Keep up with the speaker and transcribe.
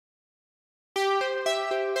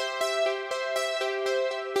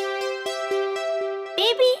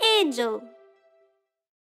angel.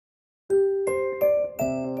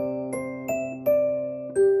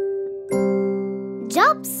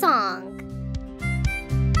 Job song.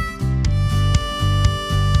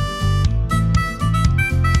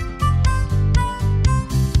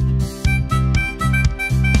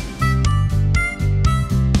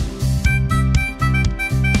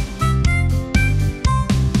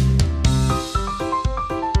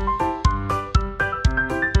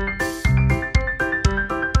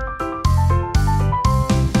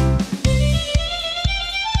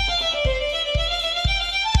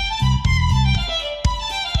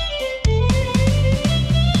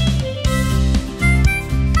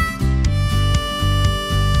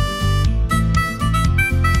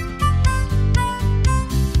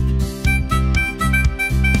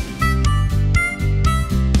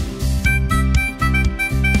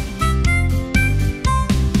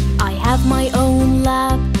 My own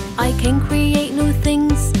lab, I can create new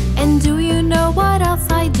things. And do you know what else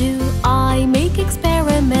I do? I make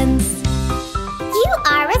experiments. You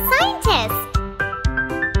are a scientist.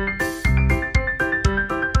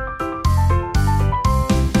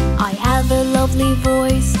 I have a lovely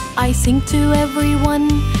voice, I sing to everyone.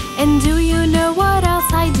 And do you know what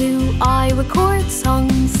else I do? I record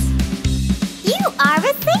songs. You are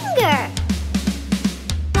a singer.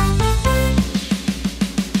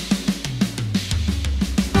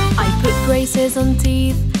 Put braces on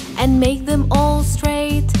teeth and make them all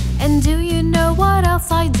straight. And do you know what else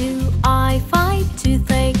I do? I fight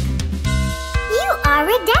toothache. You are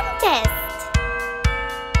a dentist.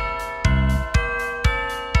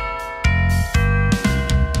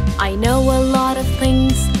 I know a lot of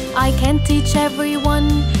things I can't teach everyone.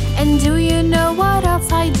 And do you know what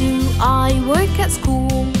else I do? I work at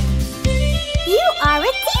school. You are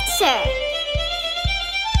a teacher.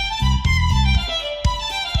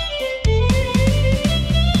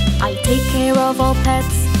 I take care of all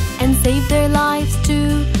pets and save their lives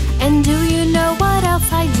too. And do you know what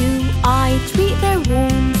else I do? I treat their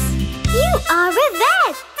wounds. You are a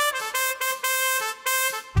vet.